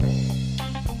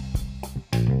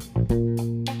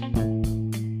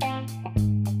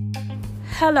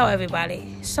Hello,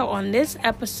 everybody. So on this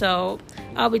episode,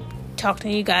 I'll be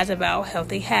talking to you guys about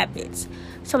healthy habits.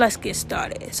 So let's get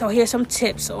started. So here's some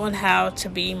tips on how to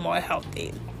be more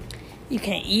healthy. You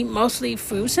can eat mostly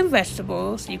fruits and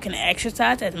vegetables. You can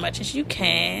exercise as much as you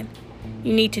can.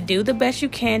 You need to do the best you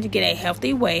can to get a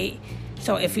healthy weight.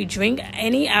 So if you drink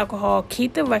any alcohol,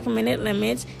 keep the recommended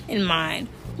limits in mind.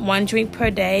 1 drink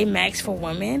per day, max for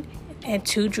women, and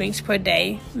 2 drinks per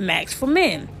day, max for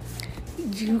men.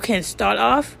 You can start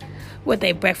off with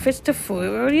a breakfast to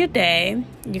fuel your day.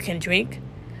 You can drink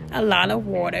a lot of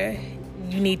water.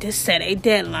 You need to set a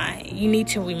deadline. You need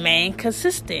to remain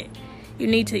consistent. You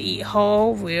need to eat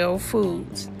whole, real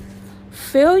foods.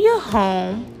 Fill your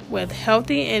home with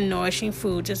healthy and nourishing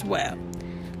foods as well.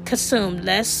 Consume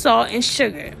less salt and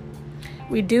sugar.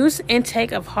 Reduce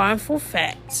intake of harmful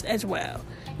fats as well.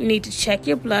 You need to check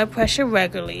your blood pressure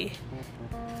regularly.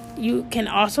 You can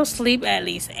also sleep at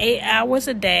least 8 hours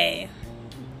a day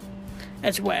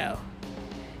as well.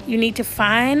 You need to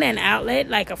find an outlet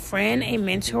like a friend, a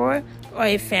mentor, or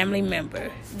a family member.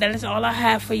 That is all I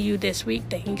have for you this week.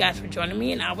 Thank you guys for joining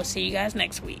me, and I will see you guys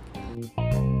next week.